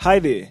Hi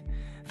there.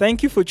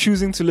 Thank you for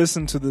choosing to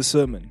listen to this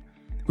sermon.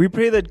 We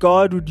pray that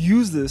God would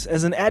use this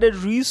as an added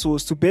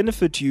resource to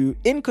benefit you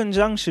in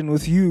conjunction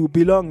with you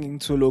belonging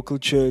to a local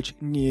church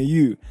near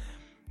you.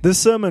 This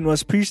sermon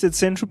was preached at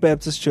Central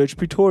Baptist Church,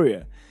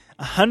 Pretoria.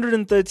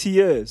 130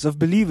 years of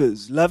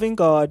believers loving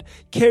God,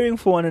 caring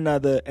for one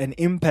another, and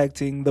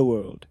impacting the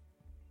world.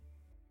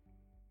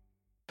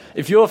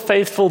 If you're a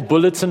faithful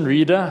bulletin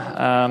reader,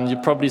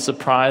 you're probably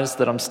surprised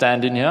that I'm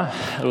standing here.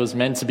 It was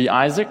meant to be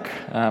Isaac,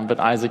 but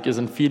Isaac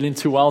isn't feeling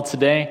too well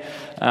today.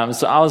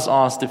 So I was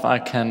asked if I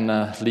can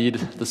lead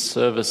the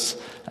service,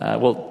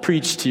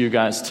 preach to you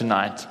guys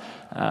tonight.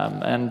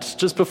 And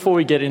just before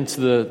we get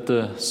into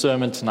the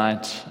sermon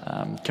tonight,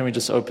 can we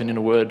just open in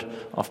a word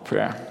of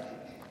prayer?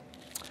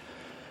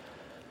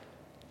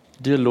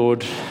 Dear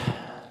Lord,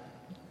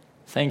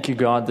 thank you,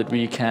 God, that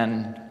we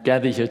can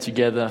gather here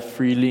together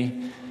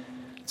freely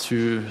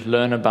to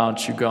learn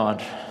about you,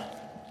 God.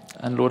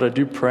 And Lord, I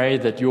do pray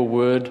that your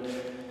word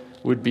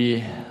would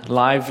be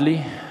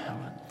lively,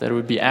 that it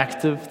would be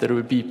active, that it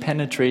would be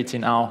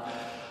penetrating our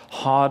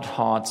hard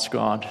hearts,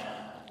 God.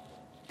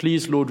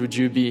 Please, Lord, would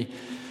you be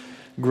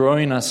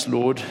growing us,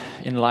 Lord,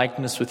 in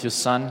likeness with your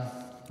Son?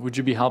 Would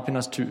you be helping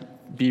us to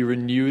be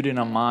renewed in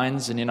our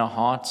minds and in our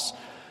hearts?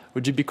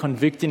 Would you be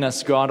convicting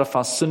us, God, of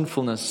our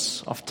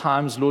sinfulness, of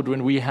times, Lord,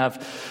 when we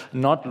have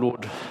not,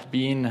 Lord,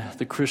 been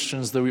the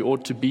Christians that we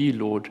ought to be,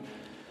 Lord?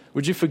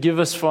 Would you forgive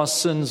us for our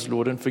sins,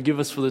 Lord, and forgive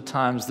us for the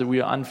times that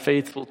we are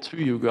unfaithful to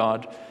you,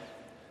 God?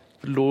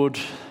 Lord,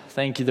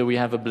 thank you that we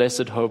have a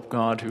blessed hope,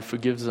 God, who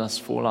forgives us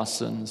for all our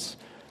sins.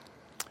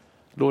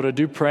 Lord, I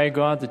do pray,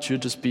 God, that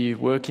you'd just be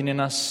working in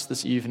us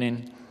this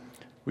evening.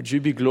 Would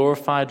you be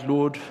glorified,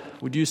 Lord?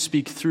 Would you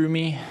speak through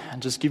me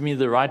and just give me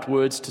the right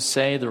words to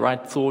say, the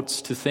right thoughts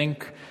to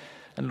think?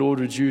 And Lord,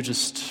 would you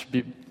just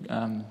be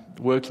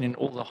working in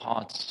all the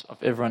hearts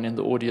of everyone in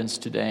the audience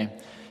today?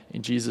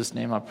 In Jesus'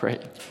 name I pray.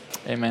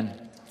 Amen.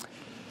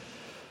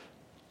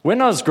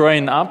 When I was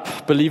growing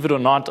up, believe it or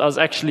not, I was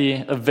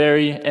actually a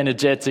very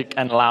energetic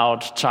and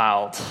loud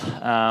child.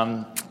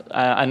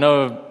 I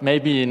know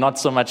maybe not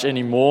so much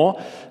anymore.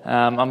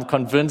 I'm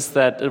convinced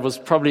that it was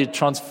probably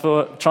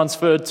transferred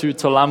to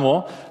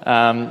Tolamo.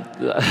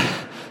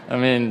 I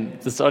mean,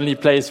 it's the only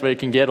place where you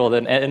can get all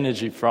that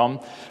energy from.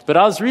 But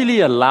I was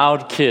really a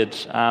loud kid.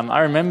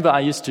 I remember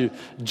I used to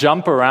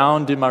jump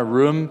around in my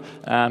room.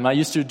 I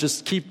used to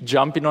just keep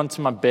jumping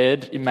onto my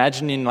bed,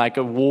 imagining like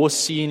a war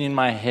scene in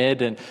my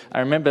head. And I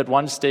remember at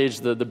one stage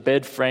the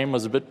bed frame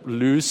was a bit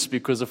loose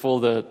because of all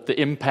the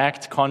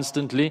impact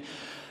constantly.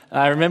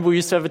 I remember we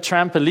used to have a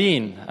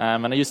trampoline,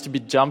 and I used to be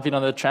jumping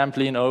on the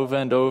trampoline over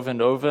and over and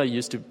over. I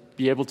used to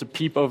be able to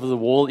peep over the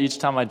wall each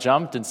time I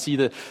jumped and see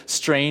the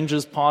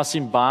strangers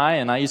passing by,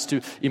 and I used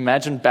to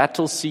imagine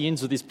battle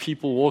scenes with these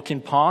people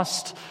walking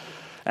past.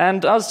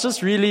 And I was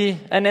just really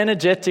an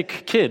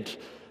energetic kid,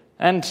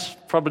 and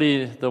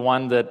probably the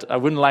one that I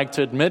wouldn't like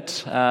to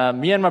admit.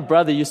 Me and my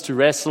brother used to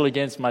wrestle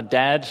against my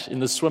dad in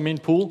the swimming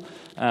pool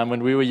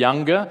when we were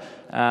younger,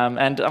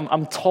 and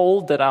I'm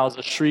told that I was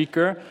a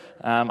shrieker.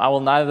 I will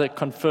neither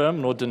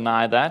confirm nor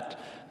deny that,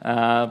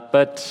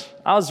 but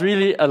I was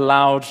really a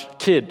loud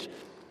kid.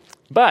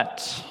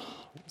 But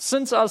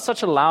since I was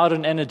such a loud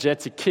and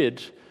energetic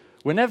kid,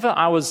 whenever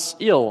I was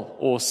ill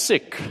or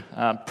sick,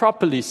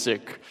 properly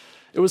sick,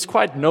 it was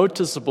quite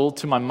noticeable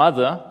to my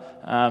mother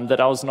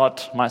that I was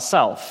not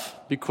myself,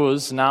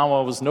 because now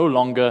I was no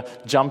longer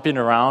jumping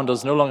around, I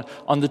was no longer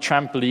on the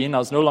trampoline, I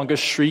was no longer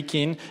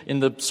shrieking in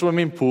the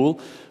swimming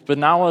pool, but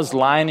now I was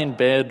lying in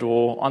bed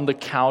or on the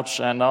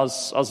couch, and I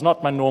was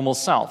not my normal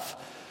self.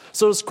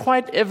 So it was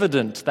quite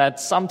evident that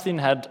something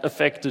had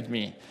affected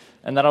me,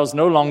 and that I was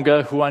no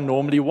longer who I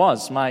normally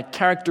was. My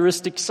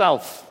characteristic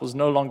self was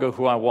no longer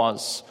who I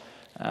was.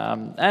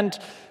 And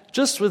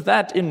just with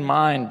that in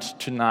mind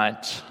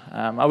tonight,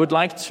 I would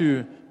like for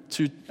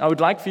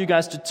you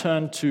guys to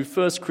turn to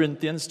 1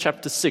 Corinthians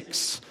chapter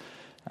 6.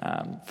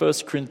 1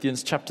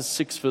 Corinthians chapter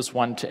 6, verse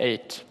 1 to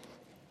 8.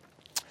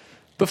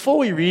 Before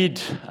we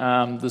read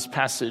this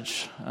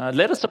passage,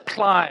 let us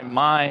apply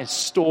my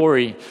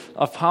story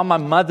of how my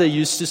mother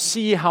used to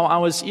see how I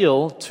was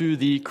ill to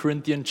the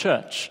Corinthian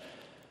church.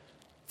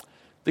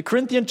 The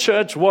Corinthian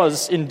church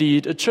was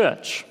indeed a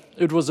church.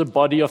 It was a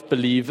body of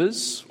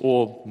believers,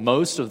 or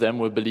most of them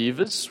were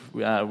believers,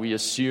 we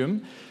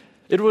assume.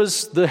 It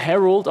was the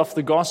herald of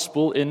the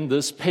gospel in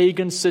this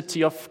pagan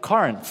city of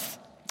Corinth.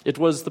 It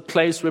was the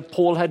place where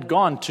Paul had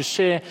gone to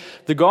share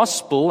the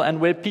gospel and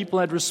where people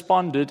had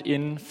responded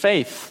in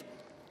faith.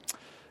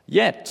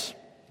 Yet,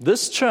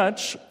 this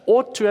church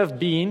ought to have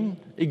been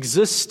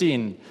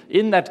existing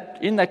in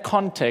that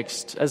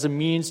context as a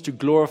means to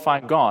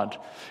glorify God.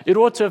 It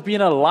ought to have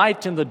been a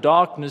light in the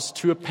darkness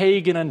to a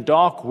pagan and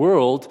dark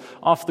world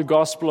of the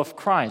gospel of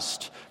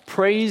Christ,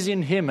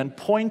 praising Him and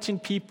pointing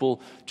people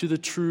to the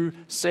true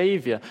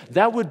Savior.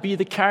 That would be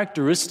the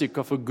characteristic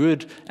of a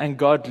good and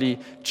godly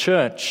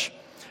church.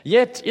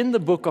 Yet, in the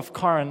book of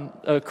 1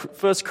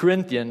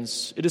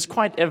 Corinthians, it is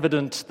quite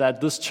evident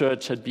that this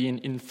church had been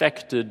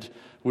infected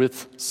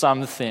with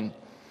something.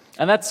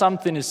 And that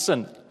something is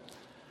sin.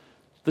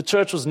 The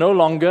church was no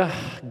longer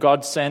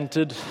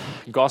God-centered,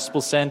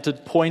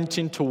 gospel-centered,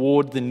 pointing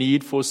toward the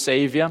need for a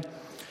Savior.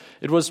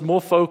 It was more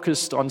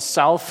focused on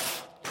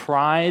self,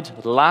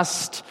 pride,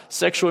 lust,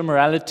 sexual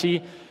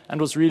immorality,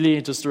 and was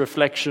really just a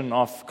reflection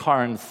of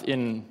Corinth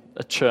in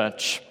a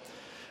church.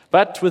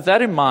 But with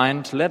that in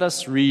mind, let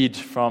us read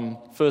from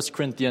 1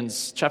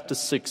 Corinthians chapter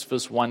 6,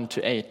 verse 1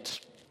 to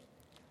 8.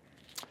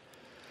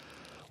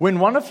 When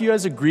one of you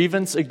has a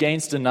grievance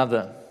against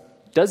another,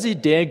 does he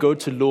dare go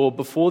to law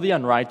before the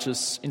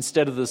unrighteous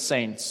instead of the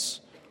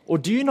saints? Or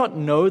do you not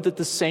know that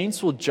the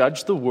saints will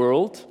judge the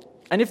world?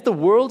 And if the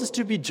world is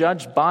to be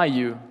judged by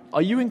you,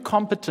 are you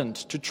incompetent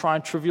to try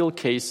trivial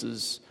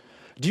cases?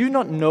 Do you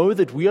not know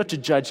that we are to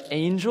judge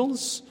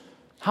angels?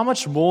 How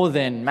much more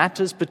then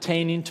matters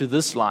pertaining to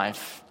this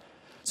life?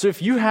 So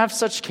if you have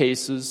such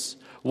cases,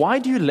 why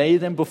do you lay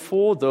them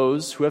before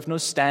those who have no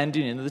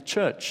standing in the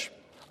church?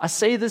 I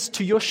say this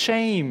to your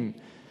shame.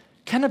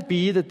 Can it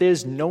be that there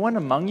is no one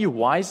among you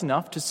wise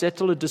enough to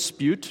settle a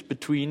dispute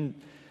between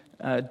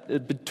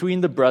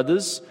the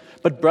brothers?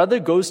 But brother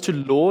goes to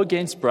law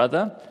against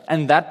brother,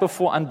 and that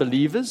before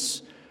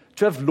unbelievers?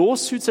 To have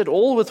lawsuits at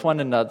all with one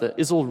another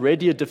is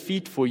already a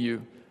defeat for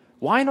you.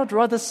 Why not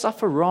rather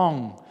suffer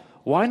wrong?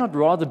 Why not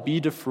rather be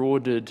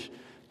defrauded?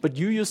 But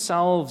you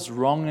yourselves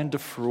wrong and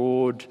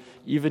defraud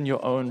even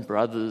your own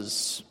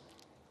brothers.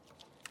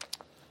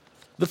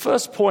 The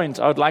first point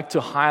I would like to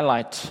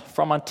highlight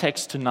from our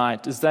text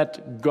tonight is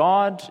that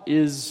God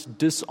is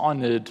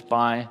dishonored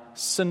by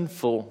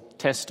sinful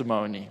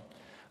testimony.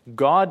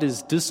 God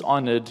is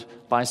dishonored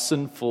by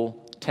sinful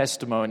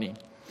testimony.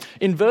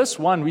 In verse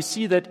 1, we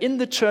see that in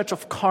the church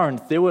of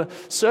Corinth, there were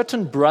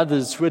certain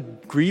brothers who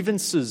had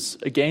grievances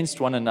against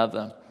one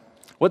another.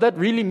 What that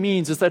really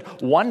means is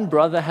that one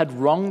brother had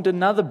wronged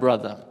another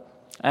brother.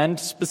 And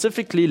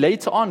specifically,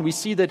 later on, we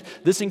see that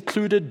this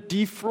included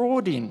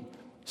defrauding,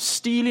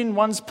 stealing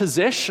one's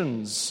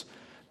possessions.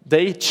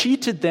 They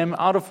cheated them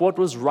out of what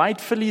was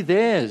rightfully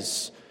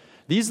theirs.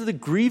 These are the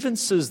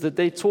grievances that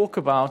they talk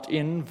about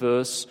in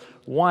verse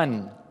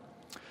 1.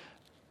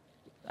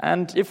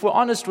 And if we're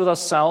honest with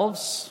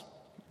ourselves,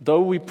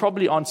 though we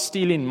probably aren't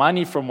stealing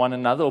money from one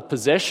another or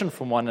possession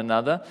from one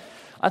another,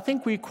 I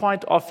think we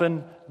quite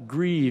often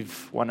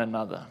grieve one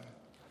another.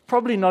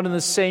 Probably not in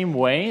the same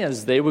way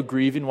as they were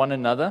grieving one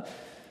another,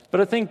 but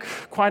I think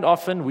quite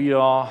often we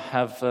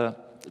have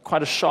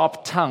quite a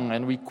sharp tongue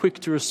and we're quick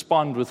to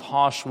respond with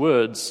harsh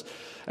words.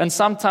 And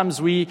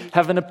sometimes we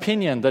have an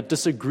opinion that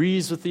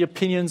disagrees with the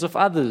opinions of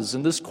others,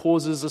 and this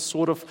causes a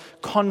sort of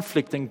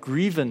conflict and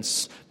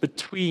grievance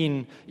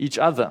between each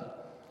other.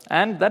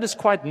 And that is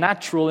quite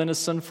natural in a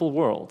sinful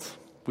world.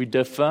 We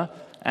differ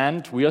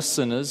and we are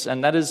sinners,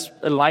 and that is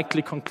a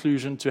likely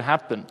conclusion to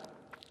happen.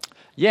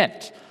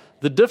 Yet,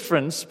 the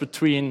difference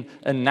between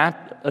a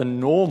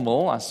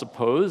normal, I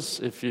suppose,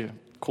 if you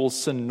call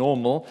sin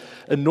normal,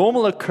 a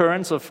normal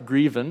occurrence of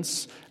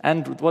grievance,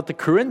 and what the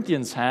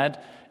Corinthians had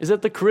is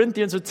that the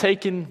Corinthians were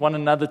taking one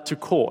another to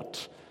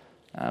court.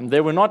 They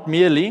were not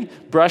merely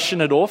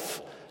brushing it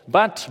off,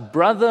 but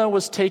brother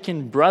was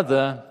taking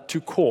brother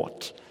to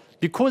court.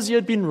 Because he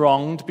had been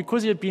wronged,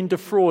 because he had been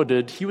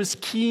defrauded, he was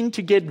keen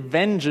to get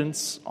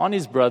vengeance on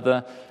his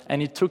brother,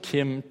 and he took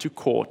him to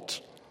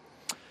court.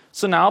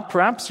 So now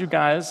perhaps you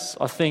guys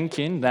are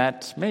thinking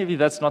that maybe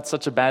that's not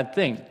such a bad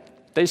thing.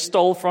 They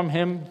stole from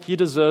him, he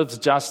deserves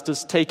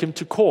justice, take him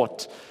to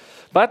court.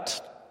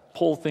 But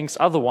Paul thinks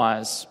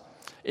otherwise.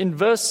 In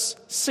verse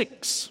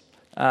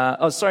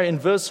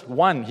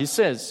 1, he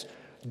says,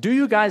 "Do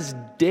you guys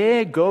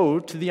dare go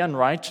to the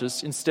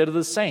unrighteous instead of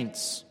the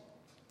saints?"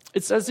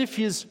 It's as if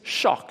he's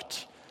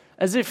shocked,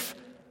 as if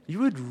you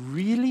would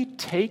really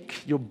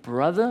take your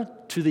brother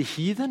to the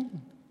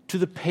heathen, to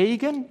the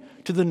pagan,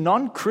 to the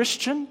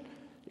non-Christian,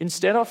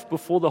 instead of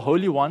before the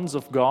holy ones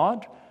of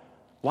God.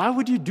 Why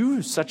would you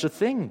do such a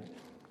thing?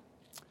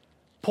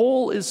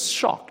 Paul is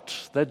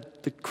shocked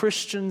that the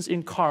Christians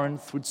in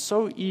Corinth would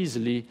so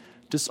easily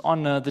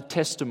dishonor the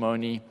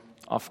testimony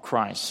of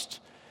Christ.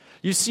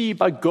 You see,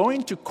 by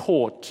going to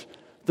court,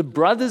 the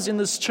brothers in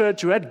this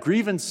church who had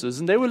grievances,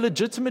 and they were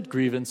legitimate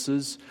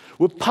grievances,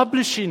 were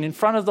publishing in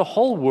front of the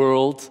whole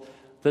world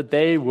that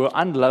they were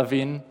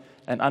unloving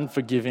and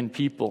unforgiving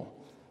people.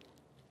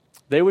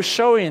 They were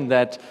showing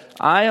that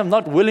I am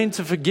not willing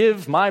to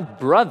forgive my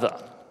brother.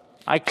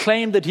 I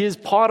claim that he is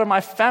part of my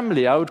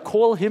family. I would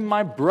call him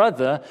my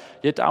brother,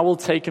 yet I will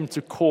take him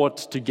to court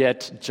to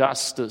get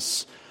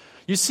justice.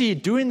 You see,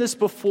 doing this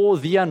before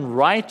the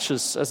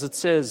unrighteous, as it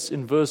says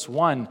in verse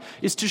 1,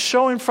 is to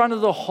show in front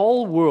of the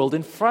whole world,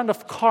 in front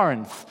of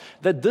Corinth,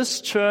 that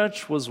this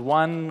church was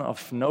one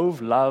of no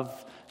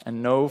love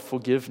and no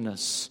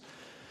forgiveness.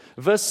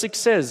 Verse 6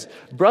 says,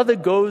 "Brother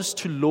goes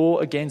to law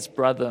against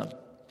brother,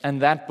 and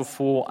that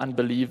before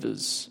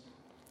unbelievers."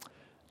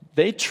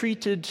 They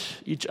treated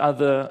each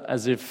other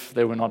as if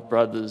they were not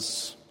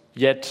brothers,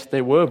 yet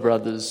they were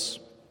brothers.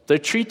 They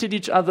treated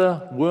each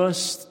other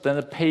worse than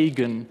a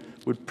pagan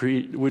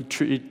would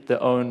treat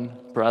their own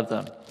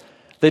brother.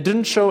 They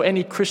didn't show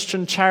any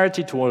Christian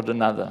charity toward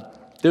another.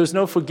 There was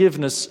no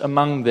forgiveness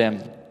among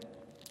them.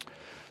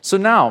 So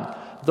now,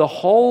 the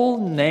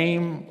whole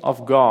name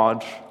of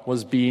God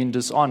was being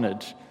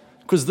dishonored,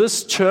 because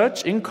this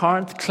church in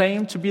Corinth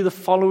claimed to be the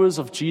followers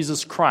of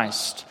Jesus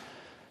Christ.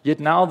 Yet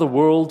now the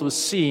world was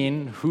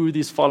seeing who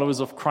these followers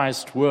of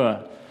Christ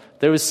were.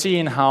 They were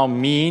seeing how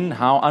mean,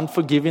 how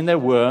unforgiving they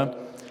were,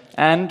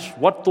 and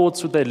what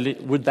thoughts would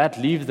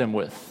that leave them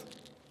with?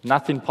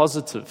 Nothing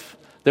positive.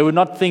 They would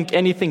not think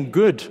anything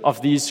good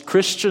of these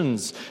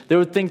Christians. They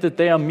would think that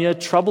they are mere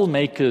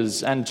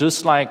troublemakers and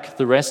just like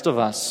the rest of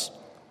us.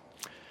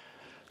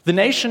 The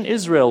nation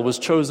Israel was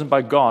chosen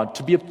by God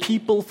to be a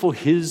people for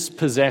His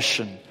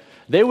possession.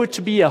 They were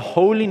to be a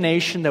holy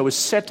nation that was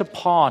set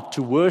apart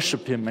to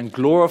worship Him and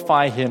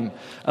glorify Him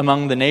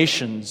among the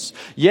nations.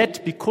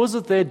 Yet, because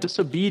of their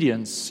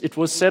disobedience, it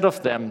was said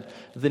of them,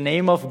 "The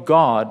name of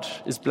God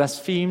is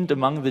blasphemed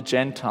among the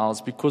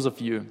Gentiles because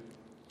of you."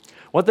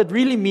 What that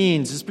really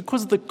means is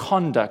because of the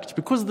conduct,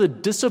 because of the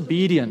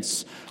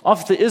disobedience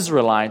of the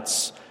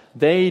Israelites,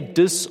 they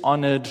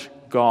dishonored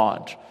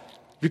God.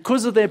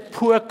 Because of their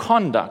poor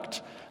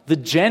conduct, the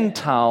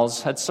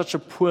Gentiles had such a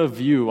poor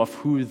view of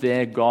who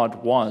their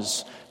God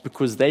was,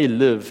 because they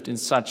lived in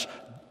such a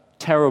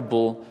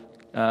terrible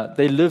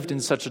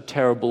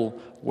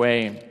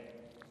way.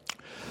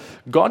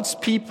 God's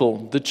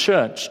people, the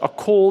church, are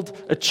called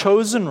a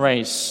chosen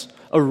race,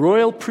 a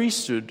royal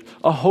priesthood,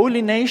 a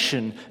holy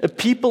nation, a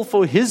people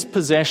for His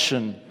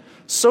possession,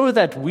 so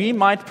that we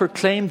might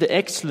proclaim the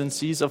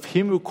excellencies of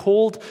Him who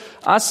called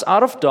us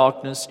out of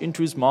darkness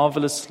into His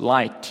marvelous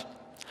light.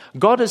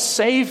 God has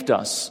saved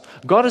us.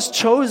 God has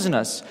chosen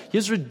us. He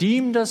has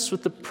redeemed us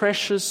with the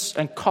precious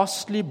and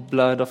costly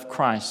blood of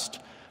Christ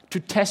to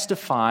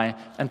testify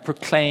and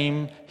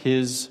proclaim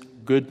His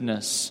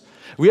goodness.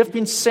 We have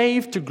been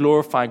saved to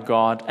glorify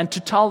God and to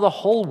tell the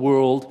whole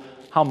world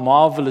how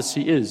marvelous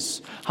He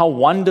is, how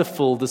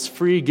wonderful this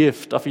free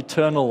gift of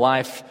eternal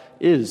life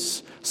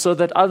is, so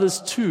that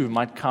others too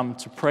might come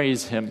to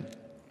praise Him.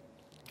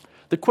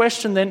 The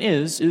question then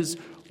is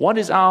what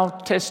is our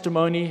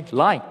testimony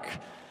like?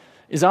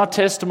 Is our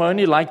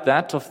testimony like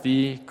that of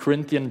the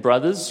Corinthian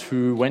brothers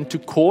who went to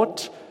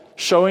court,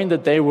 showing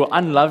that they were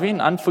unloving,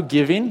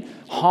 unforgiving,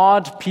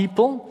 hard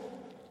people?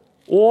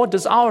 Or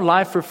does our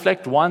life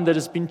reflect one that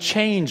has been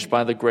changed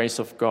by the grace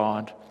of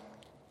God?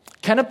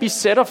 Can it be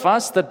said of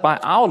us that by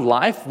our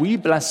life we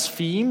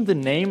blaspheme the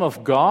name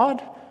of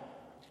God?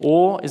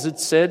 Or is it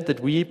said that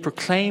we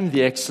proclaim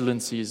the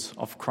excellencies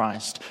of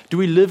Christ? Do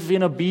we live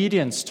in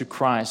obedience to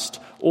Christ?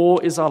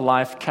 Or is our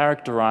life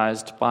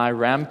characterized by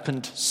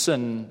rampant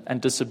sin and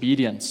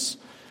disobedience?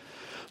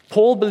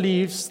 Paul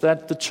believes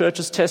that the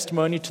church's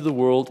testimony to the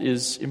world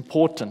is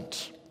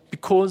important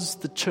because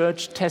the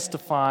church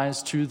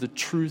testifies to the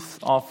truth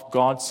of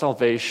God's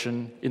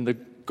salvation in the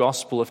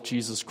gospel of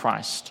Jesus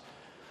Christ.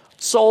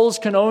 Souls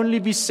can only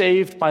be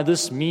saved by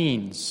this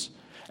means.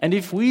 And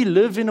if we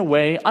live in a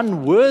way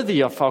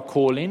unworthy of our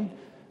calling,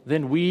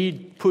 then we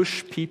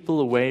push people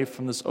away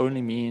from this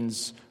only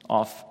means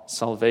of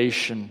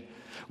salvation.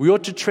 We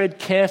ought to tread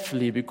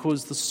carefully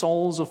because the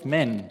souls of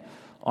men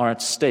are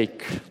at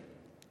stake.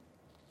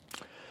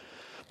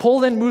 Paul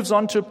then moves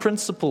on to a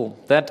principle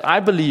that I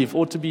believe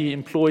ought to be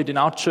employed in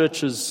our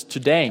churches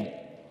today.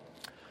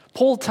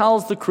 Paul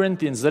tells the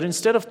Corinthians that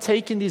instead of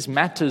taking these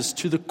matters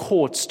to the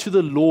courts, to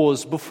the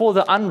laws, before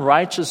the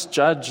unrighteous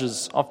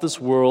judges of this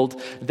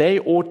world, they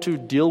ought to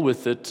deal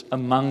with it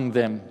among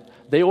them.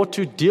 They ought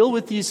to deal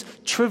with these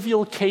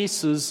trivial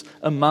cases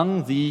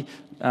among the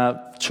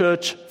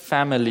church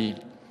family.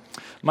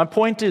 My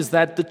point is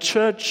that the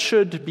church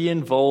should be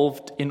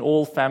involved in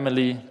all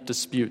family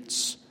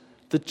disputes.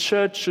 The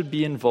church should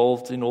be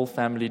involved in all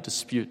family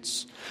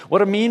disputes.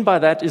 What I mean by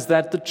that is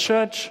that the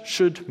church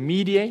should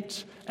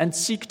mediate and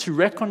seek to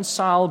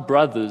reconcile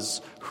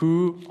brothers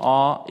who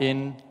are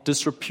in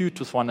disrepute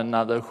with one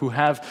another, who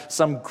have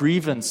some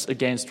grievance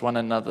against one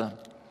another.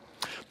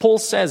 Paul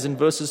says in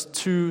verses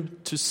 2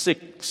 to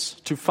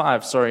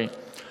 5,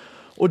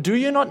 "Or do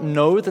you not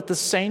know that the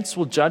saints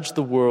will judge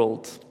the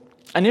world?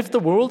 And if the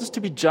world is to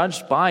be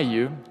judged by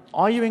you,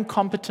 are you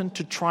incompetent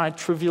to try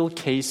trivial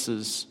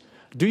cases?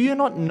 Do you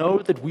not know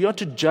that we are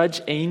to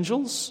judge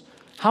angels?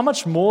 How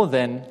much more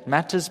then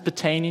matters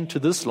pertaining to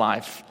this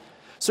life?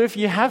 So if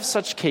you have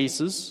such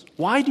cases,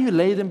 why do you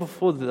lay them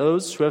before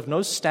those who have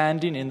no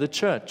standing in the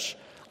church?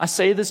 I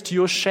say this to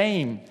your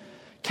shame.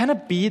 Can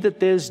it be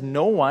that there is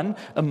no one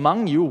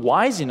among you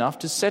wise enough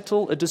to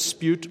settle a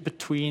dispute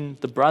between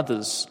the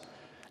brothers?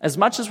 As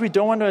much as we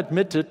don't want to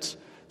admit it,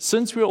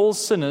 since we're all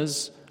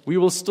sinners, we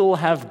will still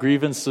have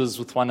grievances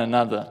with one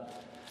another.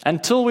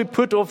 Until we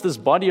put off this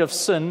body of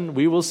sin,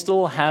 we will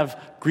still have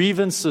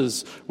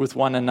grievances with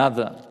one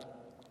another."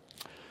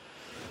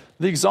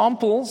 The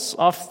examples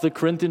of the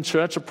Corinthian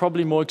church are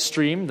probably more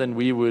extreme than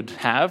we would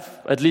have.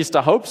 At least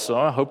I hope so.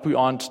 I hope we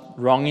aren't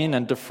wronging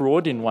and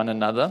defrauding one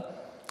another.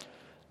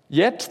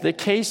 Yet the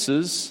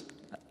cases,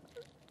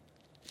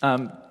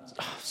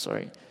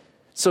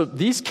 So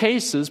these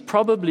cases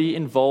probably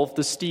involve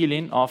the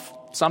stealing of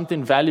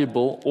something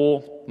valuable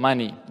or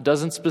money. It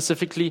doesn't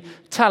specifically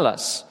tell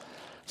us.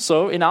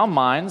 So in our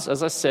minds,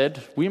 as I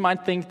said, we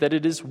might think that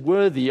it is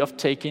worthy of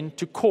taking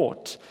to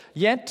court.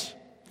 Yet,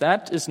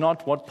 that is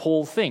not what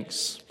Paul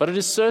thinks, but it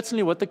is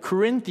certainly what the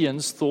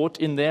Corinthians thought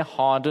in their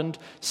hardened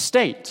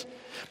state.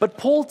 But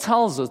Paul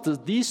tells us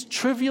that these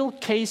trivial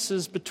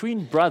cases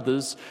between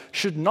brothers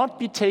should not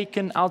be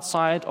taken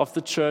outside of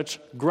the church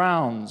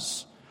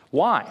grounds.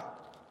 Why?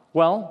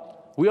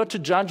 Well, we are to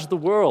judge the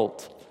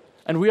world,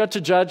 and we are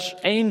to judge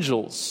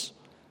angels.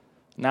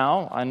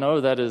 Now, I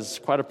know that is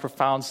quite a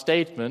profound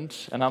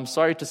statement, and I'm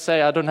sorry to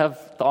say I don't have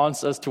the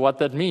answer as to what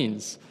that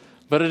means.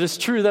 But it is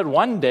true that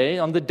one day,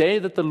 on the day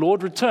that the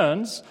Lord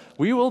returns,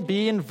 we will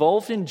be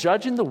involved in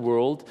judging the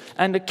world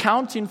and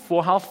accounting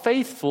for how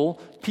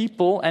faithful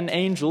people and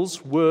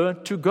angels were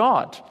to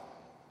God.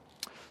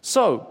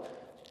 So,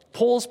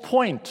 Paul's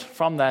point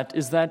from that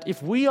is that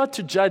if we are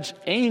to judge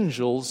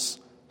angels,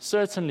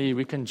 certainly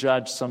we can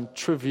judge some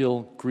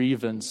trivial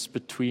grievance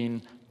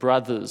between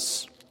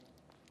brothers.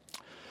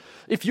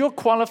 If you're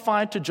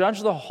qualified to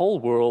judge the whole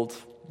world,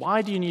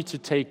 why do you need to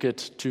take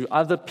it to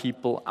other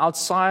people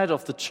outside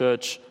of the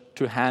church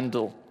to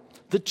handle?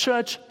 The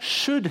church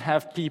should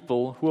have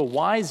people who are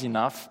wise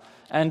enough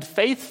and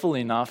faithful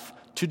enough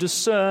to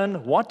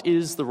discern what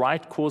is the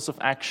right course of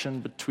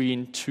action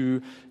between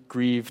two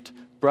grieved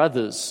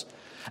brothers.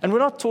 And we're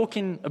not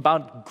talking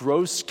about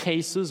gross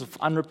cases of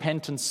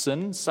unrepentant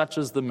sin, such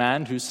as the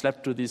man who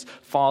slept with his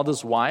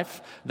father's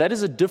wife. That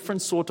is a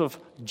different sort of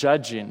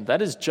judging.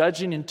 That is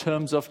judging in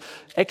terms of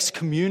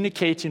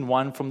excommunicating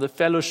one from the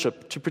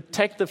fellowship to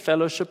protect the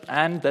fellowship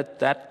and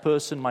that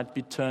person might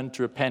be turned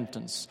to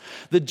repentance.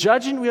 The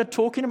judging we are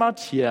talking about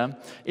here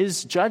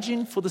is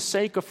judging for the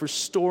sake of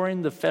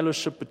restoring the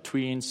fellowship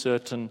between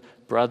certain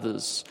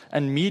brothers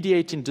and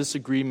mediating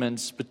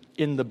disagreements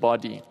in the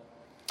body.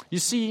 You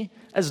see,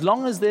 as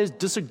long as there's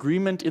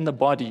disagreement in the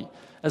body,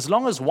 as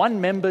long as one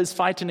member is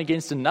fighting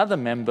against another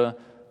member,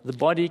 the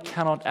body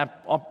cannot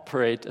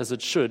operate as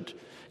it should.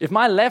 If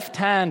my left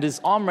hand is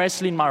arm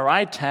wrestling my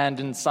right hand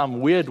in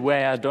some weird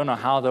way, I don't know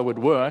how that would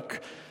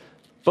work,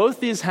 both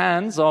these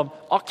hands are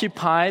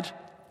occupied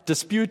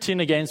disputing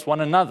against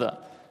one another.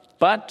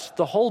 But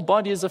the whole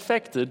body is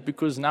affected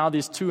because now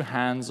these two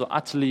hands are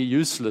utterly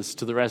useless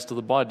to the rest of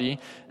the body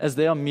as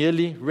they are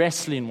merely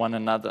wrestling one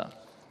another.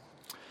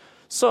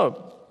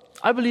 So,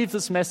 I believe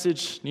this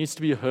message needs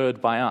to be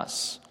heard by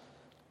us.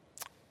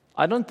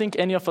 I don't think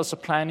any of us are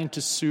planning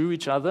to sue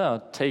each other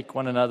or take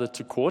one another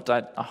to court.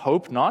 I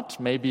hope not.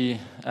 Maybe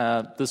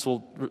this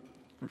will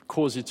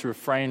cause you to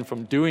refrain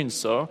from doing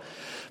so.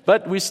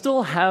 But we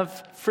still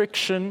have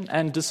friction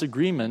and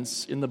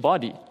disagreements in the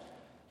body.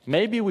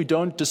 Maybe we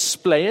don't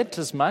display it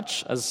as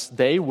much as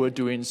they were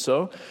doing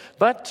so,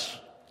 but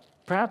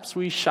perhaps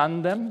we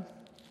shun them.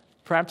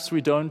 Perhaps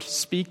we don't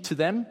speak to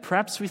them.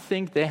 Perhaps we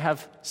think they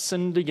have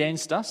sinned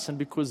against us, and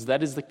because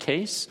that is the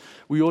case,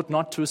 we ought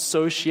not to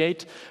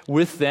associate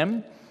with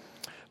them.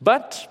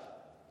 But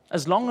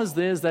as long as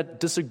there's that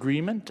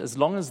disagreement, as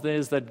long as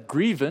there's that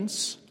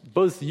grievance,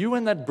 both you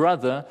and that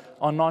brother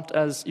are not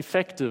as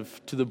effective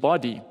to the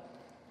body.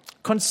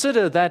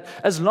 Consider that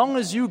as long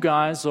as you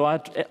guys are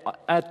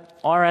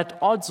at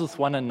odds with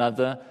one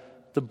another,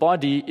 the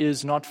body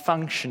is not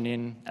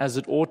functioning as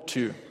it ought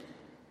to.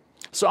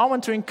 So I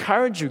want to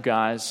encourage you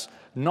guys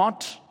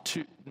not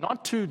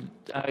to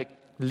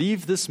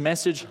leave this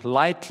message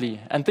lightly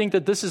and think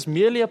that this is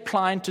merely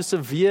applying to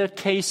severe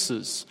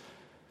cases.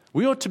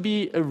 We ought to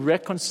be a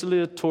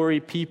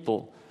reconciliatory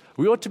people.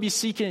 We ought to be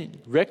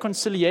seeking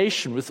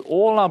reconciliation with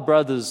all our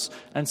brothers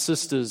and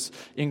sisters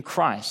in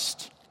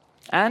Christ.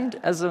 And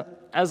as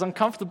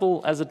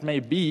uncomfortable as it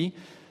may be,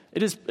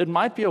 it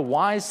might be a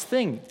wise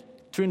thing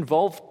to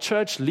involve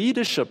church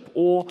leadership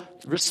or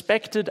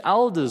respected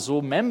elders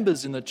or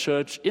members in the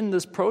church in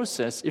this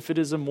process if it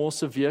is a more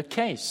severe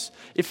case.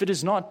 If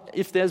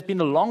there's been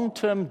a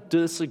long-term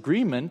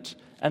disagreement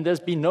and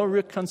there's been no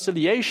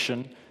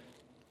reconciliation,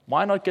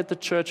 why not get the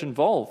church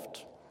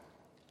involved?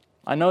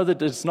 I know that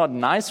it's not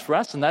nice for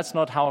us, and that's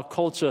not how our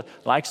culture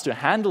likes to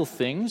handle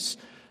things,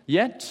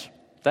 yet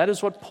that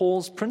is what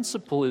Paul's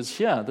principle is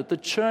here, that the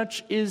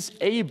church is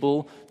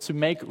able to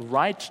make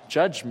right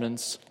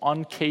judgments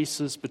on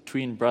cases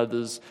between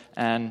brothers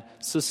and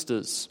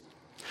sisters.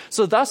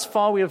 So thus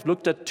far we have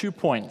looked at 2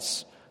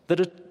 points,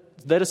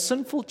 that a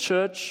sinful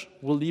church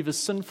will leave a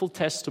sinful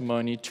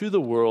testimony to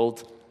the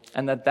world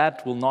and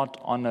that will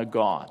not honor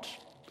God.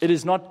 It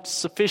is not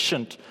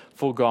sufficient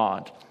for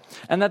God.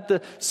 And that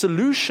the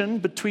solution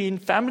between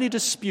family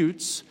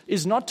disputes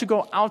is not to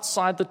go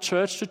outside the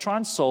church to try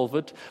and solve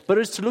it, but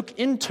is to look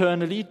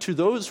internally to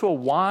those who are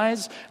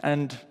wise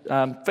and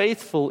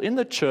faithful in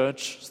the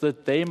church so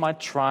that they might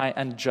try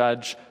and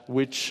judge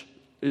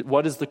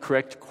what is the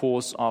correct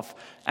course of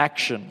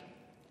action.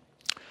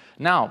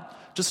 Now,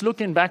 just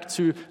looking back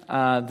to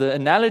the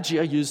analogy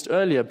I used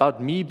earlier about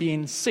me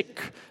being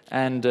sick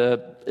and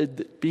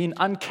being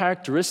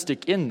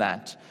uncharacteristic in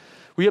that,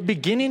 we are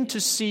beginning to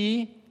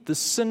see the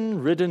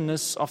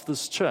sin-riddenness of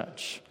this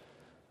church.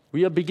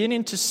 We are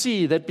beginning to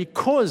see that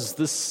because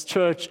this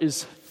church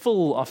is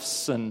full of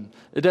sin,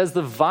 it has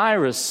the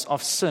virus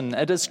of sin,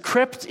 it has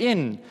crept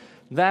in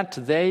that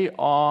they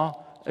are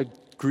a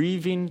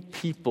grieving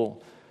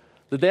people,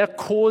 that they're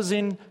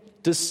causing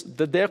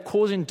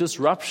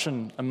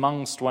disruption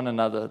amongst one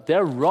another.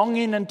 They're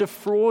wronging and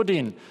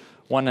defrauding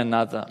one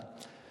another.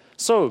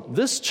 So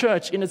this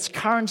church in its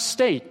current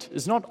state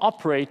is not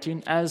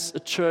operating as a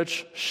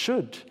church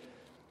should.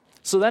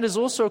 So that is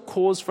also a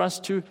cause for us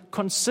to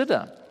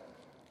consider.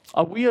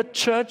 Are we a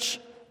church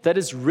that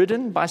is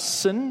ridden by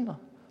sin?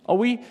 Are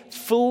we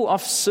full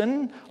of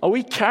sin? Are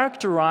we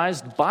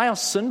characterized by our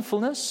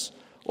sinfulness?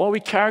 Or are we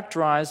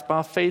characterized by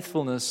our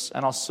faithfulness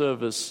and our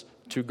service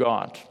to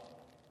God?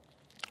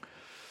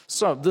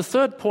 So the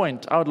third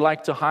point I would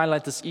like to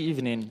highlight this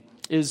evening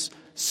is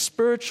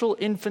spiritual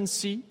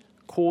infancy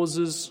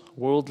causes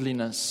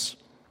worldliness.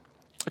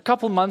 A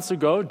couple months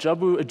ago,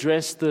 Jabu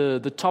addressed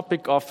the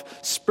topic of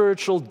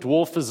spiritual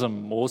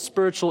dwarfism or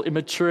spiritual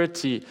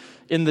immaturity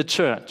in the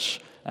church.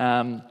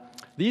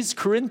 These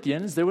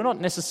Corinthians, they were not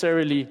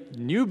necessarily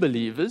new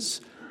believers,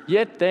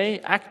 yet they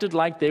acted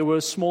like they were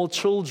small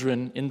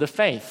children in the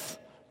faith.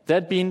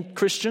 They'd been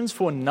Christians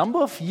for a number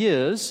of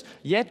years,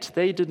 yet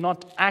they did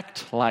not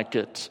act like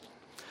it.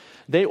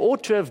 They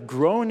ought to have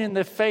grown in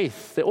their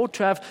faith. They ought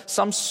to have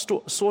some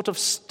sort of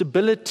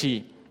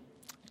stability.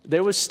 They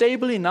were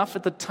stable enough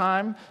at the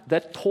time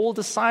that Paul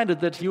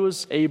decided that he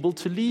was able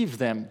to leave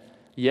them.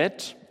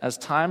 Yet, as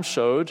time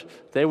showed,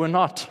 they were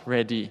not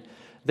ready.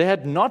 They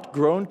had not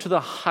grown to the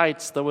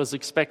heights that was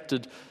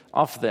expected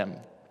of them.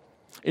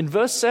 In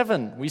verse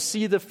 7, we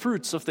see the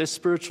fruits of their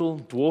spiritual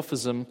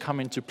dwarfism come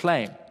into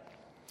play.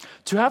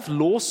 To have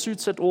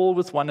lawsuits at all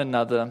with one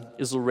another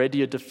is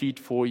already a defeat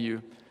for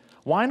you.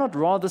 Why not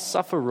rather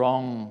suffer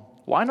wrong?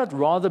 Why not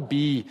rather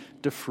be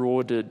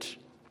defrauded?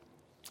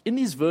 In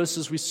these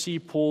verses, we see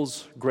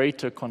Paul's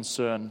greater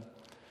concern.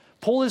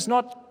 Paul is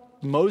not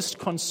most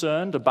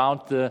concerned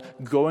about the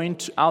going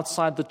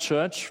outside the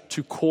church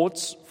to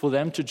courts for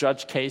them to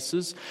judge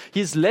cases. He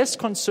is less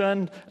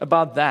concerned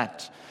about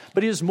that.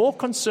 But he is more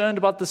concerned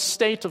about the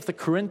state of the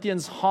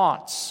Corinthians'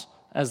 hearts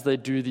as they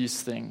do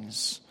these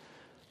things.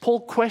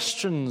 Paul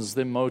questions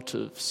their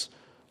motives.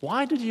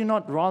 Why did you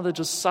not rather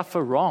just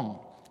suffer wrong?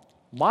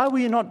 Why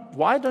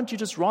don't you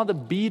just rather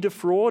be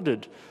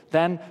defrauded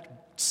than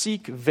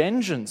seek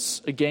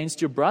vengeance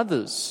against your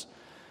brothers?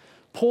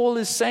 Paul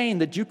is saying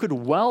that you could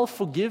well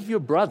forgive your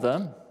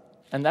brother,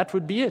 and that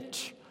would be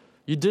it.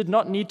 You did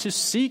not need to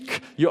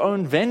seek your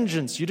own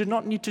vengeance. You did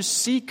not need to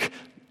seek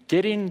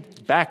getting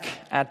back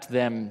at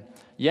them.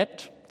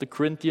 Yet the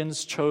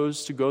Corinthians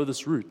chose to go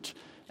this route,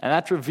 and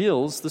that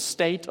reveals the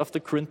state of the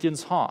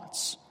Corinthians'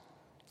 hearts.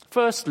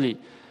 Firstly,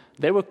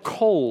 they were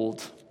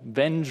cold,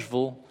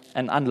 vengeful,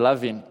 and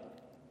unloving.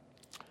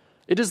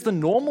 It is the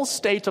normal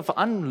state of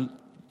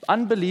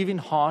unbelieving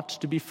heart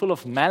to be full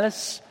of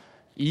malice,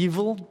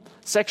 evil,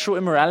 sexual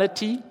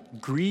immorality,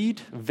 greed,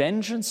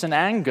 vengeance, and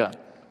anger.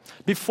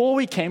 Before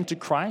we came to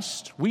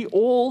Christ, we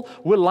all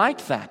were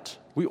like that.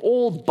 We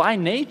all, by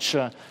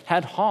nature,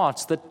 had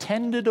hearts that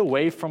tended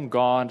away from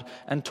God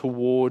and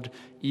toward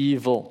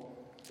evil.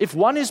 If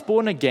one is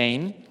born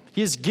again,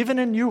 he is given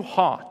a new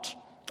heart,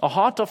 a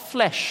heart of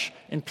flesh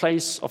in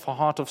place of a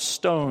heart of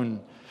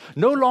stone.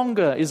 No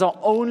longer is our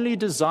only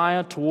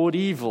desire toward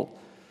evil.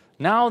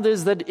 Now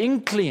there's that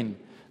inkling,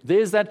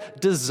 there's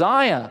that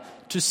desire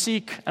to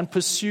seek and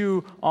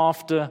pursue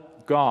after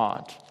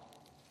God.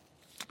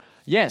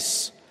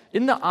 Yes,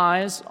 in the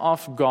eyes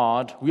of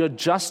God, we are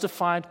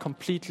justified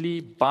completely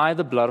by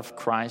the blood of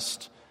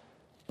Christ,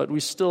 but we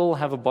still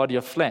have a body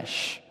of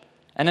flesh.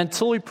 And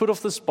until we put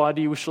off this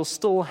body, we shall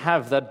still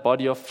have that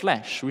body of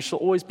flesh. We shall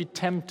always be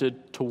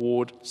tempted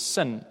toward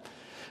sin.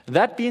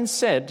 That being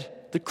said,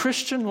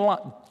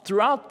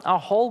 throughout our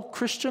whole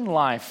Christian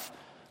life,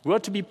 we are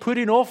to be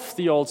putting off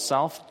the old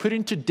self,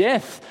 putting to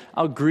death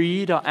our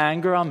greed, our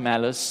anger, our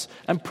malice,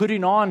 and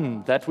putting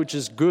on that which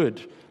is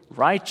good,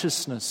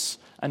 righteousness,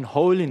 and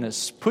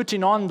holiness,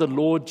 putting on the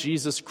Lord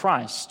Jesus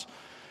Christ.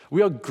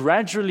 We are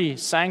gradually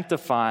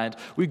sanctified.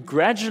 We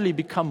gradually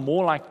become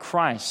more like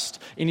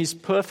Christ in His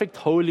perfect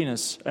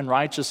holiness and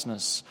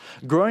righteousness,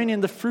 growing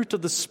in the fruit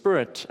of the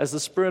Spirit as the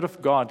Spirit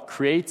of God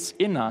creates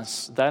in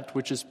us that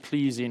which is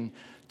pleasing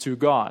to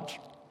God.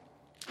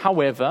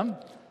 However,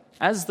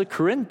 as the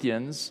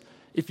Corinthians,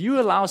 if you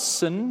allow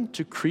sin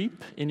to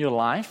creep in your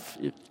life,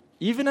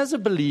 even as a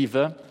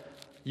believer,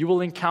 you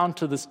will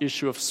encounter this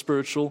issue of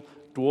spiritual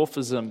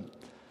dwarfism.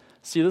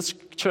 See, this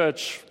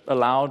church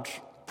allowed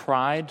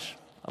pride,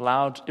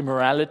 allowed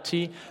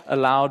immorality,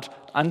 allowed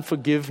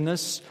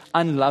unforgiveness,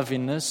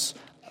 unlovingness,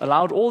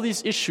 allowed all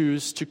these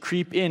issues to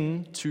creep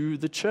into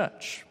the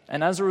church.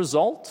 And as a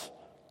result,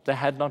 they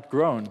had not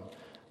grown.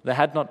 They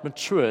had not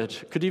matured.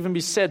 It could even be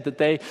said that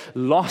they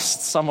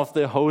lost some of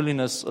their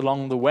holiness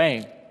along the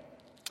way.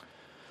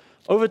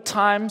 Over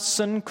time,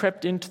 sin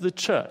crept into the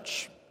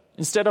church.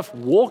 Instead of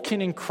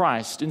walking in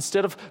Christ,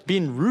 instead of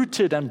being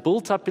rooted and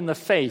built up in the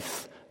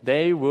faith,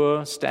 they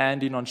were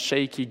standing on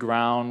shaky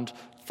ground,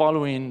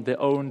 following their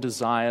own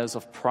desires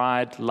of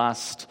pride,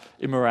 lust,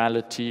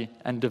 immorality,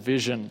 and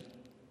division.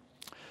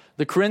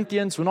 The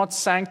Corinthians were not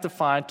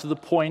sanctified to the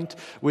point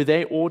where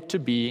they ought to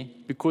be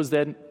because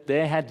they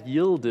they had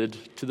yielded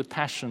to the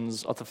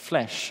passions of the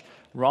flesh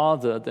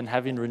rather than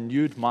having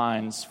renewed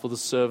minds for the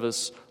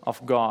service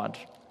of God.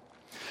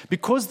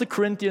 Because the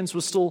Corinthians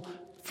were still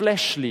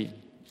fleshly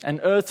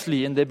and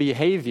earthly in their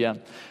behavior,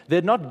 they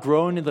had not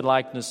grown in the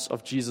likeness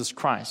of Jesus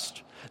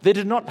Christ. They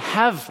did not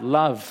have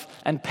love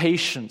and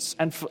patience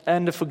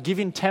and a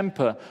forgiving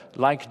temper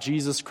like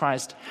Jesus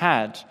Christ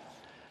had.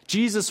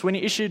 Jesus, when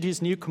he issued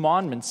his new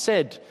commandment,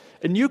 said,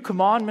 "A new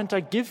commandment I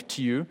give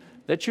to you,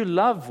 that you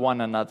love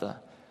one another.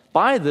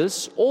 By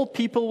this, all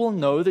people will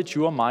know that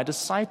you are my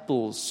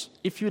disciples,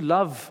 if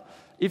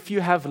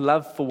you have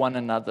love for one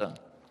another."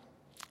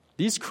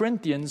 These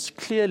Corinthians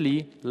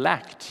clearly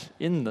lacked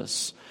in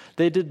this.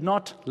 They did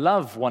not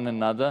love one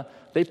another.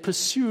 They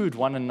pursued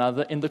one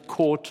another in the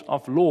court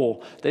of law.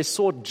 They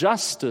sought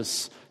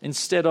justice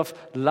instead of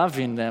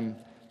loving them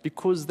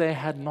because they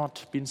had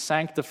not been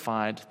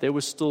sanctified. They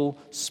were still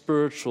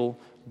spiritual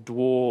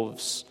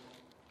dwarves.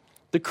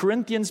 The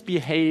Corinthians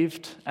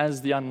behaved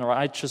as the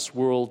unrighteous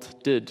world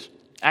did,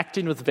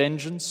 acting with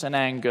vengeance and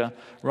anger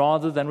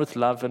rather than with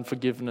love and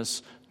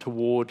forgiveness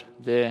toward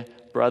their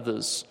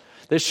brothers.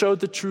 They showed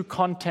the true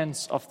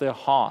contents of their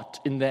heart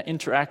in their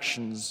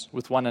interactions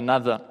with one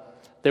another.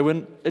 They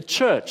were a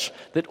church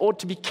that ought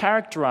to be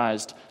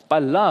characterized by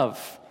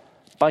love,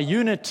 by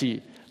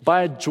unity,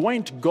 by a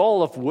joint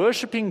goal of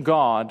worshiping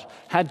God,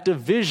 had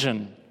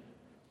division,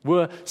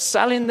 were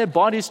selling their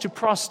bodies to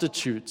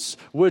prostitutes,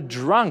 were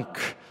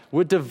drunk,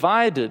 were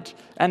divided,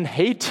 and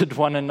hated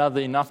one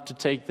another enough to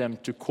take them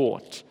to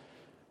court.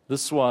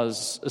 This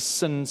was a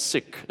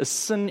sin-sick, a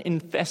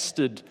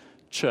sin-infested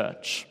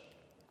church.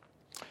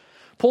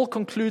 Paul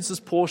concludes this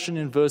portion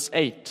in verse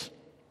 8.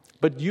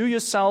 "But you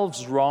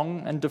yourselves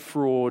wrong and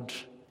defraud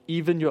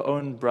even your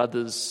own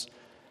brothers."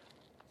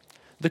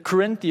 The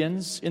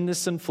Corinthians, in their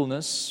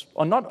sinfulness,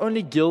 are not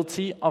only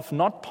guilty of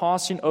not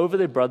passing over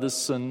their brothers'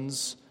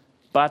 sins,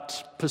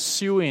 but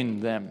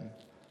pursuing them,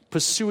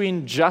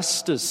 pursuing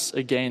justice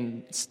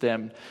against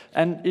them,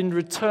 and in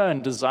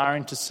return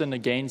desiring to sin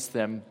against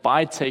them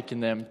by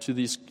taking them to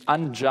these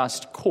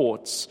unjust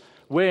courts,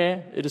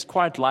 where it is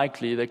quite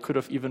likely they could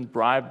have even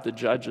bribed the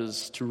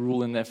judges to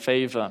rule in their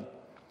favor.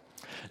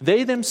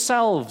 They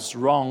themselves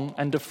wrong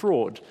and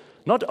defraud.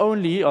 Not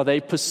only are they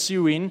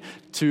pursuing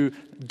to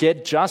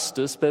get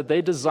justice, but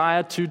they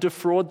desire to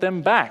defraud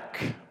them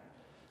back.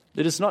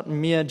 It is not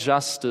mere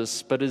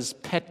justice, but is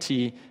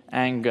petty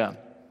anger.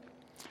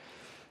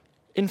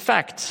 In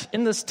fact,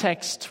 in this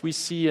text, we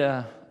see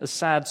a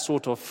sad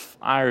sort of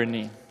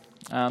irony.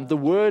 The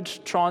word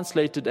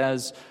translated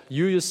as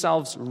 "you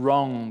yourselves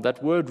wrong,"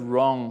 that word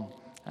 "wrong,"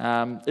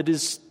 it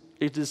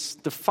is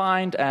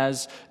defined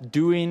as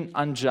doing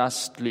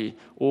unjustly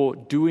or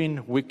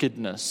doing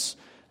wickedness.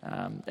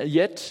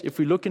 Yet, if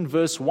we look in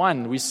verse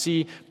 1, we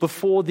see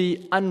before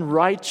the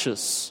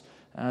unrighteous.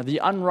 The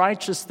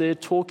unrighteous, they're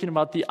talking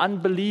about the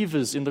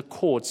unbelievers in the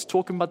courts,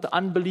 talking about the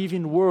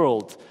unbelieving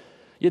world.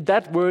 Yet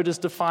that word is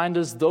defined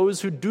as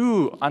those who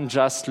do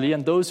unjustly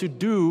and those who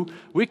do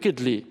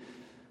wickedly.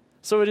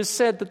 So it is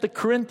said that the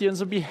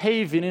Corinthians are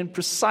behaving in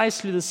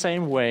precisely the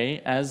same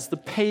way as the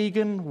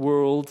pagan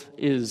world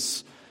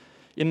is.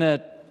 In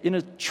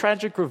a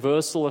tragic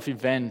reversal of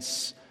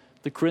events,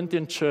 the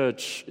Corinthian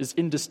church is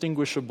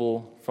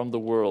indistinguishable from the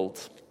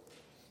world.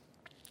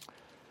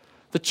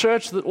 The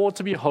church that ought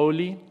to be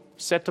holy,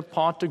 set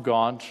apart to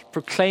God,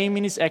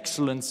 proclaiming His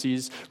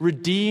excellencies,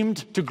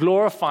 redeemed to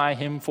glorify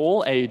Him for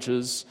all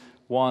ages,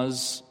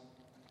 was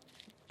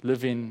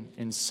living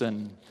in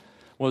sin,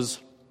 was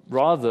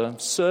rather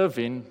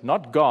serving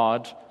not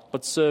God,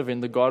 but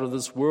serving the God of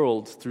this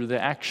world through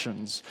their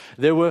actions.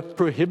 They were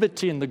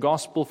prohibiting the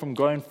gospel from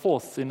going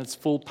forth in its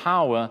full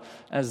power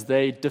as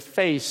they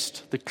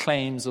defaced the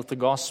claims of the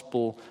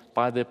gospel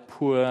by their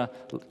poor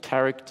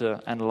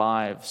character and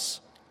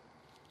lives.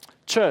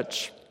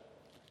 Church,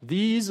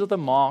 these are the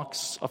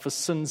marks of a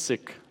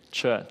sin-sick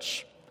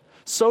church,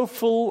 so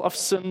full of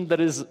sin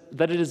that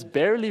it is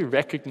barely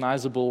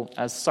recognizable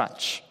as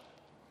such.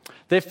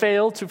 They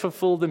fail to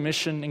fulfill the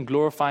mission in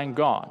glorifying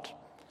God,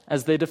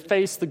 as they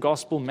deface the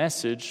gospel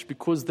message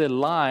because their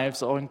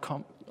lives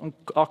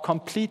are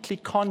completely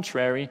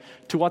contrary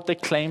to what they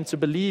claim to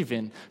believe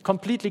in,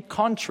 completely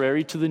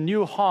contrary to the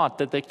new heart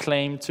that they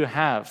claim to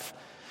have.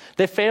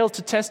 They fail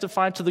to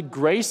testify to the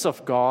grace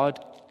of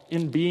God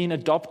in being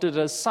adopted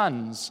as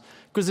sons,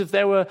 because if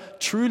they were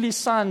truly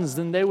sons,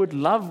 then they would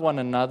love one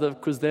another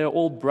because they are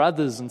all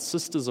brothers and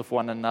sisters of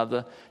one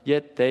another,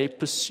 yet they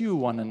pursue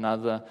one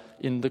another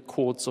in the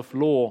courts of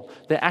law.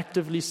 They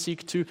actively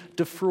seek to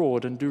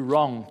defraud and do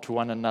wrong to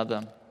one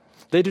another.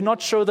 They do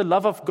not show the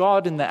love of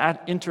God in their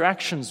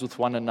interactions with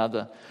one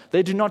another.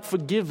 They do not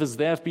forgive as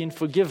they have been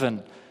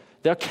forgiven.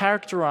 They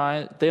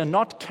are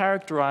not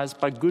characterized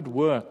by good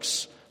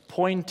works,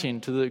 pointing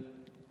to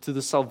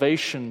the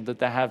salvation that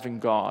they have in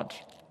God.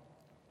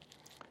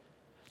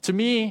 To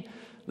me,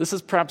 this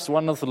is perhaps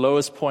one of the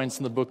lowest points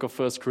in the book of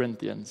 1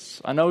 Corinthians.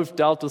 I know we've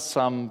dealt with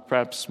some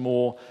perhaps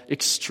more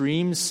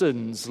extreme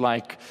sins,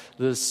 like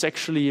the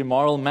sexually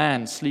immoral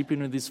man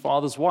sleeping with his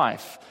father's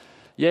wife.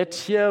 Yet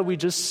here we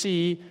just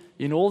see,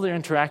 in all their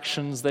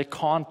interactions, they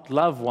can't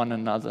love one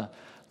another,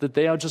 that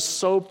they are just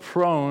so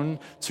prone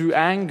to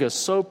anger,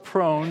 so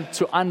prone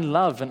to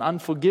unlove and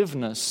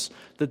unforgiveness,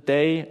 that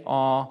they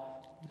are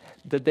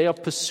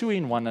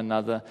pursuing one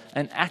another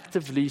and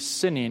actively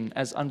sinning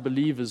as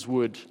unbelievers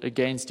would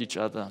against each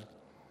other.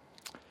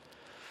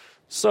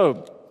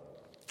 So,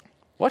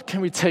 what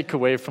can we take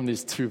away from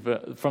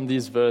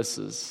these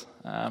verses?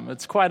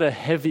 It's quite a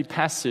heavy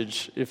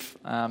passage if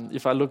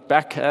I look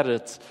back at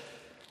it.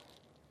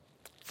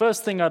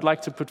 First thing I'd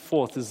like to put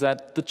forth is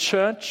that the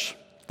church,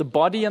 the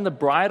body and the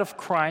bride of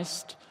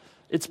Christ,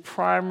 its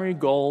primary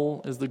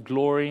goal is the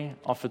glory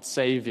of its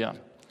Savior.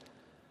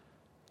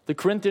 The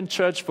Corinthian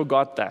church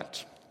forgot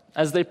that.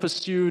 As they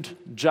pursued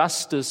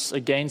justice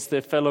against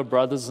their fellow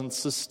brothers and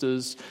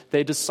sisters,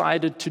 they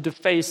decided to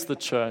deface the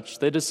church.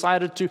 They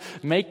decided to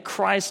make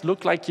Christ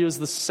look like he was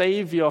the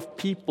Savior of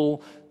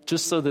people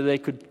just so that they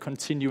could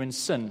continue in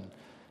sin.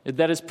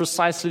 That is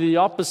precisely the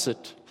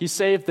opposite. He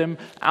saved them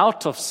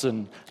out of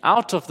sin,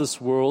 out of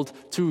this world,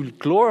 to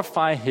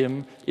glorify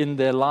him in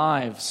their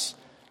lives.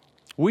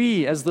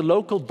 We, as the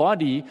local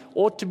body,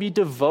 ought to be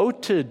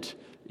devoted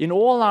in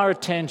all our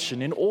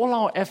attention, in all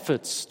our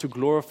efforts to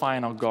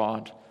glorifying our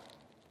God.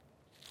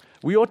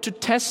 We ought to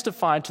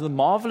testify to the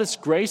marvelous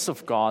grace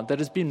of God that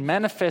has been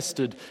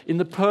manifested in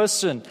the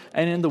person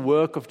and in the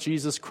work of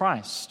Jesus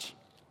Christ.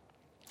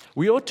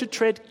 We ought to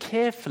tread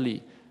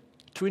carefully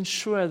to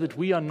ensure that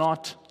we are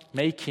not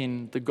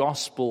making the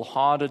gospel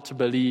harder to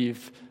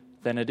believe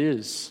than it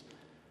is.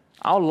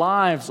 Our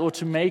lives ought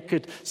to make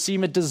it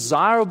seem a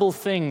desirable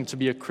thing to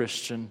be a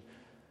Christian,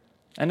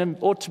 and it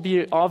ought to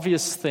be an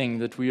obvious thing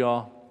that we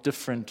are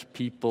different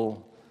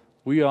people.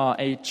 We are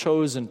a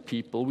chosen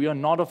people. We are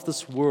not of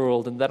this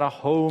world, and that our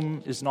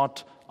home is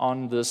not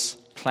on this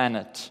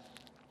planet.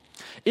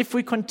 If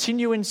we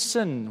continue in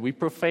sin, we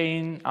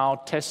profane our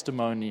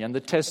testimony and the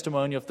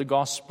testimony of the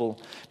gospel,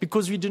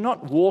 because we do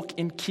not walk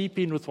in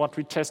keeping with what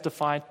we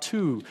testify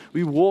to.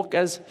 We walk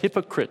as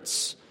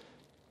hypocrites.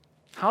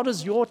 How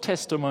does your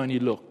testimony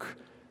look?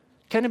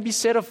 Can it be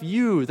said of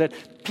you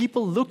that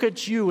people look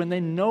at you and they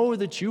know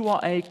that you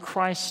are a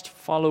Christ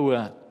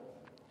follower?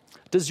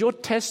 Does your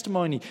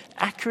testimony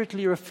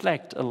accurately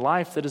reflect a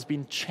life that has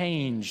been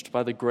changed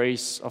by the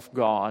grace of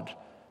God?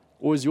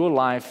 Or is your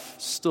life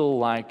still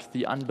like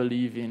the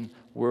unbelieving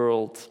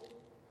world?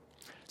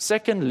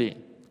 Secondly,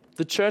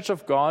 the church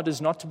of God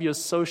is not to be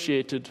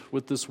associated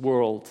with this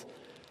world.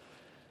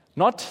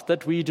 Not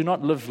that we do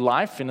not live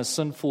life in a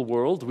sinful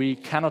world. We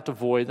cannot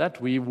avoid that.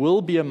 We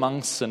will be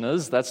among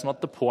sinners. That's not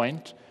the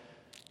point.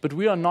 But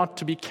we are not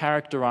to be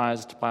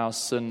characterized by our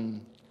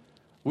sin.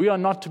 We are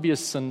not to be a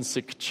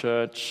sin-sick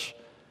church.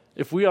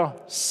 If we are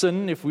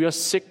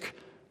sick,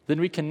 then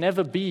we can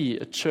never be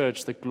a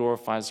church that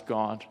glorifies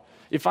God.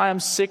 If I am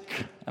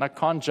sick and I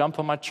can't jump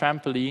on my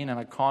trampoline and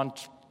I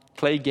can't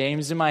play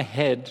games in my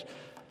head,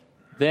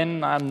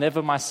 then I'm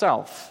never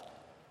myself.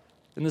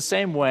 In the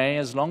same way,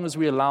 as long as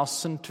we allow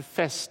sin to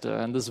fester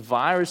and this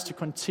virus to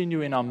continue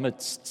in our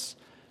midst,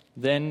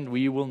 then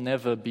we will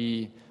never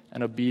be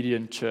an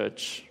obedient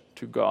church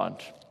to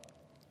God.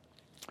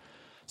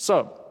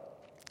 So,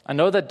 I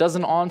know that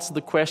doesn't answer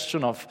the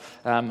question of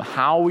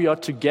how we are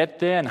to get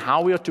there and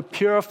how we are to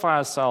purify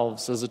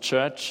ourselves as a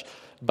church,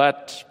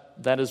 but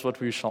that is what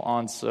we shall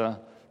answer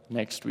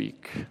next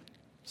week.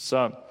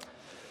 So,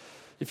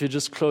 if you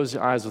just close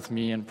your eyes with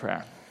me in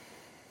prayer.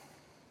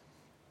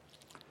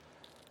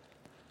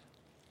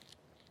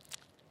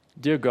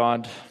 Dear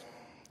God,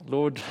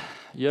 Lord,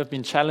 you have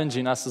been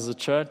challenging us as a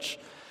church,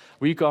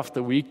 week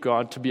after week,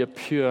 God, to be a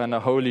pure and a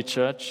holy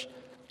church.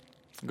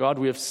 God,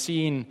 we have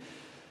seen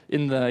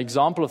in the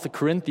example of the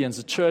Corinthians,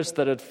 a church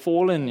that had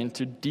fallen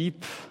into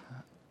deep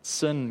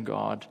sin,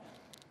 God.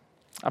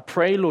 I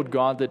pray, Lord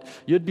God, that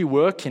you'd be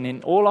working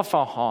in all of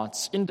our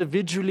hearts,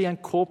 individually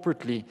and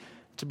corporately,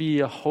 to be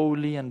a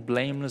holy and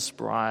blameless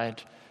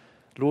bride.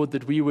 Lord,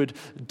 that we would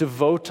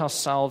devote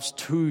ourselves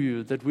to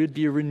you, that we'd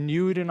be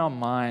renewed in our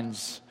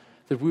minds,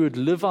 that we would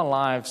live our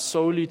lives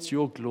solely to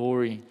your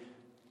glory,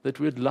 that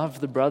we'd love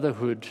the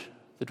brotherhood,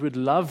 that we'd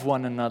love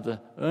one another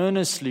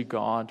earnestly,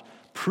 God,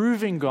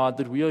 proving, God,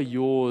 that we are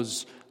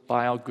yours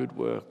by our good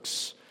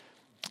works.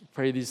 I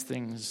pray these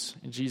things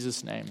in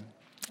Jesus' name.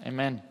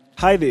 Amen.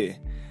 Hi there.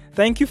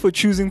 Thank you for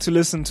choosing to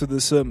listen to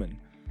this sermon.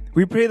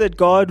 We pray that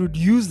God would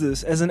use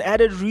this as an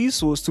added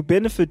resource to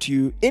benefit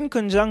you in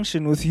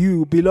conjunction with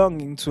you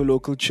belonging to a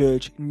local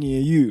church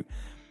near you.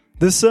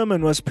 This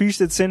sermon was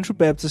preached at Central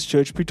Baptist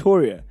Church,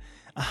 Pretoria.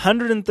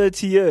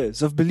 130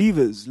 years of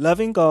believers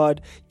loving God,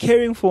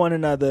 caring for one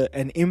another,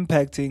 and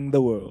impacting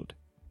the world.